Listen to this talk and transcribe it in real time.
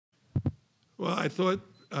Well, I thought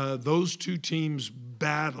those two teams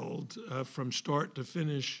battled from start to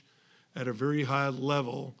finish at a very high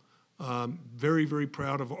level. Very, very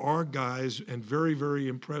proud of our guys and very, very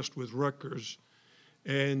impressed with Rutgers.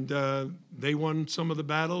 And they won some of the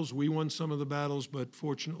battles, we won some of the battles, but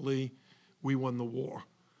fortunately, we won the war.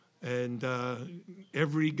 And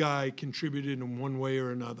every guy contributed in one way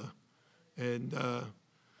or another. And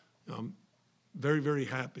I'm very, very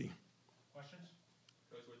happy. Questions?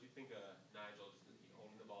 Coach, what do you think of Nigel just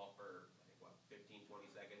owning the ball for, I think, what, 15, 20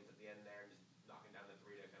 seconds at the end there and just knocking down the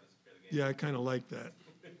three to kind of secure the game? Yeah, I kind of like that.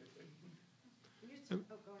 Go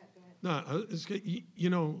ahead. No, you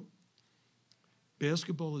know,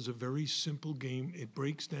 basketball is a very simple game. It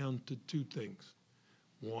breaks down to two things.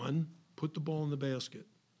 One, put the ball in the basket.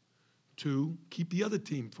 Two, keep the other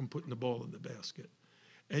team from putting the ball in the basket.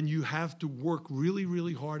 And you have to work really,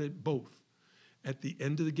 really hard at both. At the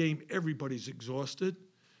end of the game, everybody's exhausted.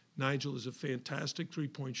 Nigel is a fantastic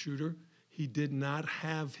three-point shooter. He did not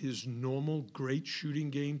have his normal great shooting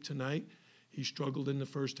game tonight. He struggled in the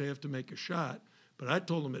first half to make a shot. But I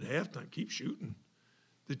told him at halftime, keep shooting.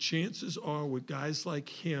 The chances are with guys like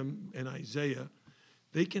him and Isaiah,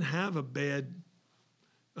 they can have a bad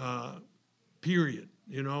period,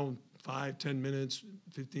 5, 10 minutes,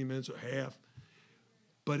 15 minutes or half.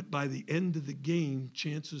 But by the end of the game,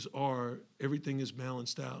 chances are everything is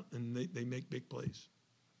balanced out and they make big plays.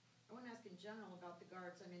 I want to ask in general about the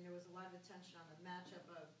guards. I mean, there was a lot of attention on the matchup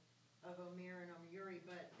of Omer and Omiyuri,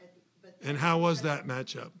 but And how was that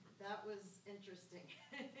matchup? That was interesting.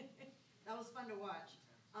 That was fun to watch.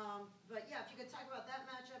 But yeah, if you could talk about that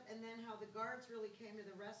matchup and then how the guards really came to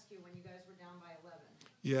the rescue when you guys were down by 11.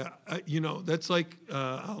 Yeah, that's like,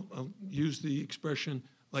 I'll use the expression,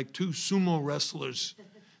 like two sumo wrestlers.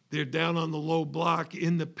 They're down on the low block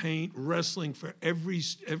in the paint, wrestling for every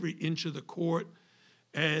inch of the court.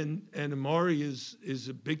 And Amari is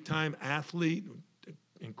a big-time athlete,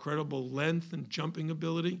 incredible length and jumping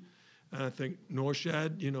ability. And I think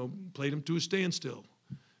Norshad, played him to a standstill.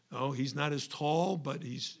 Oh, he's not as tall, but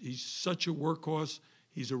he's such a workhorse.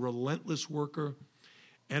 He's a relentless worker.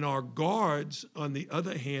 And our guards, on the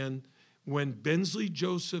other hand, when Bensley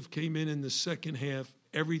Joseph came in the second half,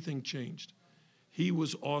 everything changed. He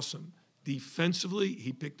was awesome. Defensively,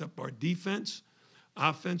 he picked up our defense.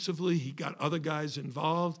 Offensively, he got other guys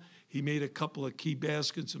involved. He made a couple of key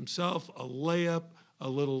baskets himself, a layup, a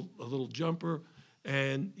little jumper.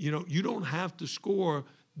 And, you don't have to score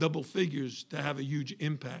double figures to have a huge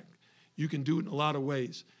impact. You can do it in a lot of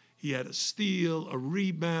ways. He had a steal, a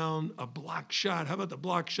rebound, a block shot. How about the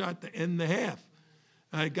block shot to end the half?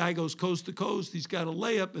 A guy goes coast to coast, he's got a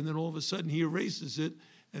layup, and then all of a sudden he erases it,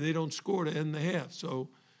 and they don't score to end the half. So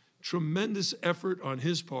tremendous effort on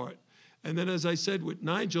his part. And then, as I said, with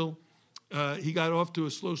Nigel, he got off to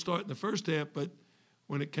a slow start in the first half, but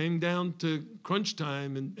when it came down to crunch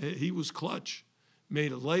time, and he was clutch.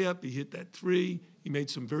 Made a layup, he hit that three, he made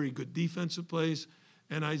some very good defensive plays,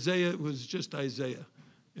 and Isaiah was just Isaiah.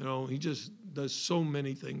 He just does so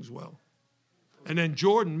many things well. And then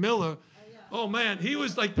Jordan Miller, oh man, he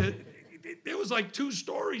was like there was like two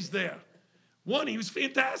stories there. One, he was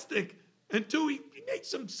fantastic, and two, he made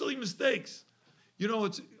some silly mistakes.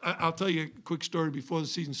 I'll tell you a quick story before the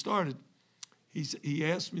season started. He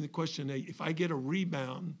asked me the question, hey, if I get a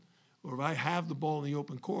rebound or if I have the ball in the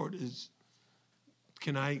open court,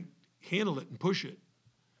 can I handle it and push it?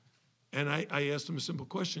 And I asked him a simple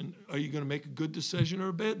question. Are you going to make a good decision or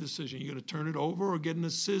a bad decision? Are you going to turn it over or get an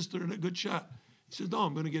assist or a good shot? He said, no,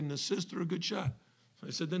 I'm going to get an assist or a good shot. So I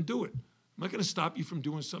said, then do it. I'm not going to stop you from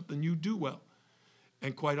doing something you do well.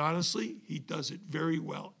 And quite honestly, he does it very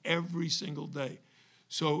well every single day.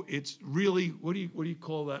 So it's really, what do you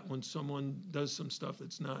call that when someone does some stuff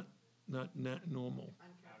that's not normal?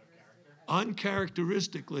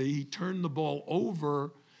 Uncharacteristically, he turned the ball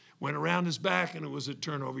over, went around his back, and it was a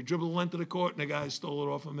turnover. He dribbled the length of the court, and the guy stole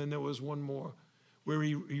it off him, and there was one more where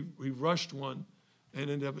he rushed one and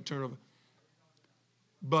ended up a turnover.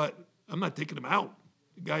 But I'm not taking him out.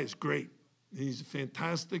 The guy is great. He's a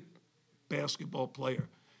fantastic basketball player.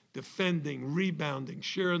 Defending, rebounding,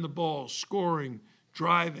 sharing the ball, scoring,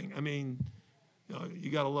 driving. I mean,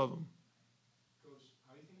 you got to love him.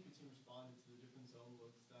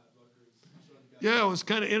 Yeah, it was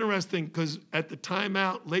kind of interesting because at the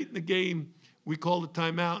timeout, late in the game, we called a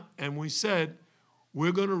timeout and we said,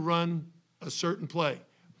 we're going to run a certain play.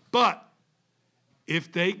 But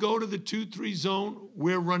if they go to the 2-3 zone,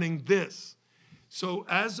 we're running this. So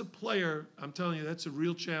as a player, I'm telling you, that's a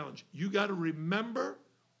real challenge. You got to remember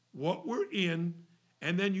what we're in,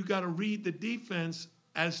 and then you got to read the defense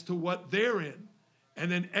as to what they're in,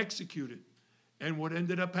 and then execute it. And what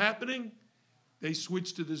ended up happening, They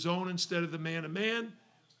switched to the zone instead of the man-to-man.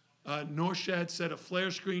 Norshad set a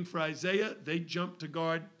flare screen for Isaiah. They jumped to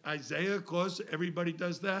guard Isaiah, of course. Everybody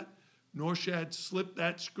does that. Norshad slipped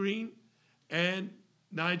that screen, and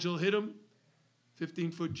Nigel hit him.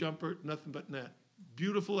 15-foot jumper, nothing but net.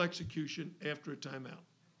 Beautiful execution after a timeout.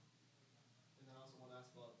 And then I also want to ask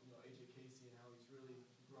about, A.J. Casey and how he's really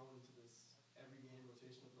grown into this every-game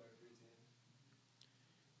rotational player for your team.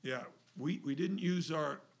 Yeah, we didn't use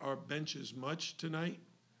our benches much tonight.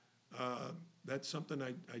 That's something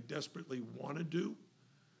I desperately want to do,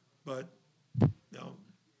 but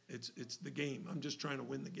it's the game. I'm just trying to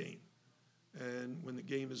win the game. And when the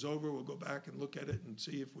game is over, we'll go back and look at it and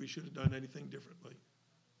see if we should have done anything differently.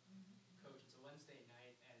 Coach, it's a Wednesday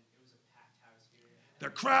night, and it was a packed house here. The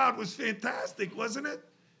crowd was fantastic, wasn't it?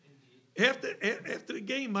 Indeed. After the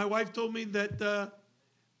game, my wife told me that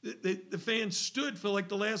the fans stood for like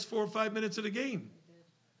the last 4 or 5 minutes of the game.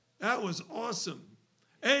 That was awesome.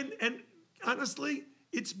 And honestly,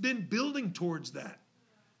 it's been building towards that.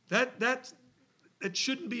 That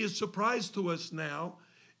shouldn't be a surprise to us now.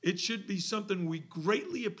 It should be something we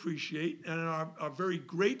greatly appreciate and are very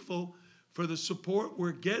grateful for the support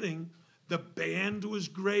we're getting. The band was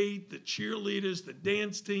great, the cheerleaders, the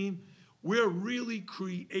dance team. We're really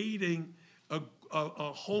creating a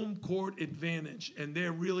home court advantage, and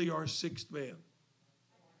they're really our sixth man.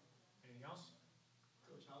 Anything else?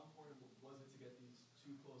 Coach, how important was it to get these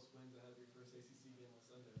 2 close wins ahead of your first ACC game on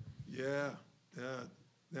Sunday? Yeah.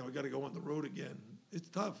 Now we got to go on the road again. It's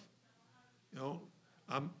tough.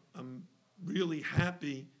 I'm really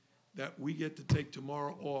happy that we get to take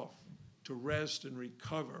tomorrow off to rest and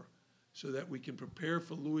recover so that we can prepare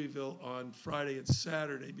for Louisville on Friday and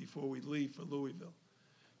Saturday before we leave for Louisville.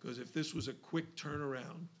 Because if this was a quick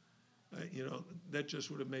turnaround, that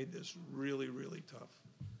just would have made this really, really tough.